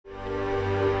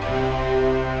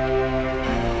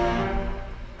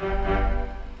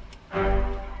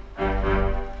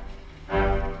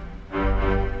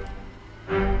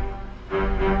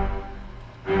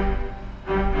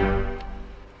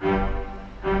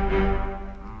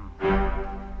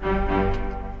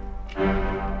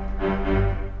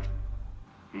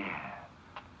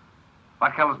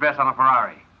What color's best on a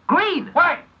Ferrari? Green.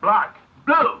 White. Black.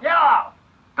 Blue. Yellow.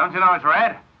 Don't you know it's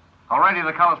red? Already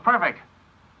the color's perfect.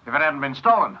 If it hadn't been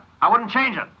stolen, I wouldn't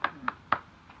change it.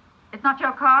 It's not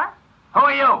your car? Who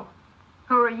are you?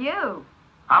 Who are you?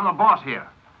 I'm the boss here.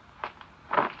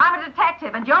 I'm a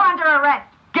detective, and you're under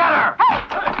arrest. Get her!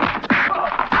 Hey!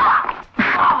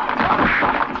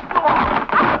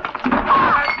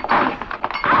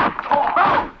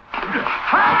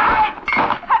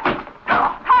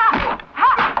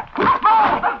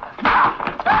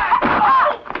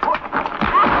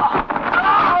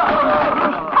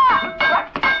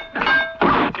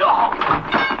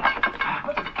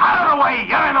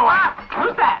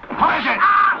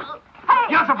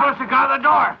 The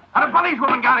door, and a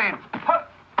policewoman got in.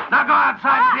 Now go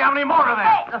outside and see how many more of them.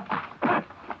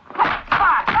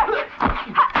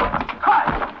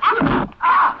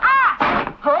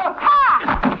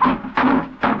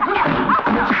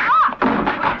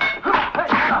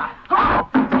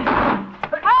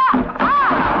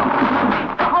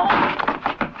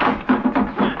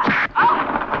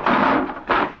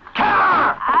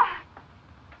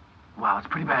 Wow, it's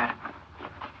pretty bad.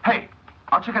 Hey,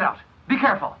 I'll check it out. Be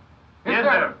careful. Yes,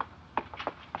 sir.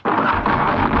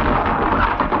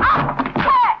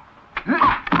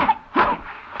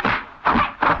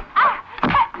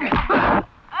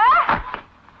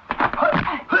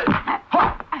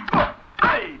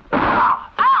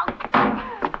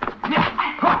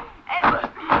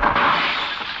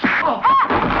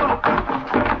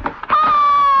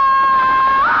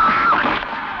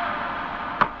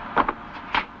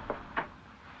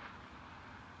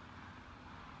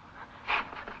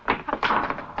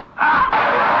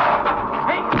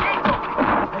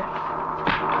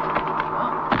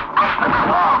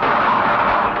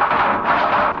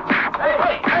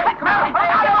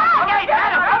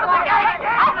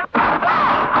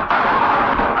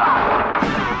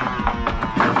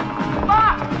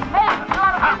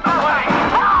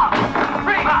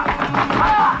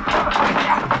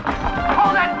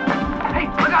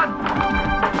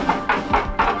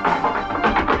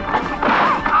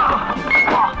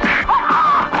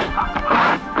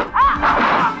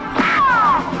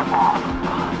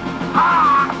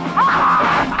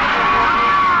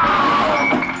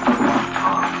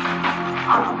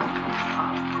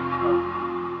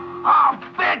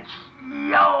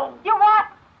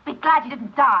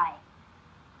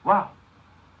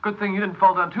 Good thing you didn't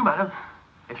fall down too, madam.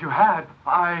 If you had,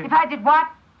 If I did what?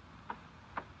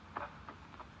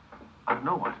 I don't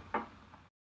know what.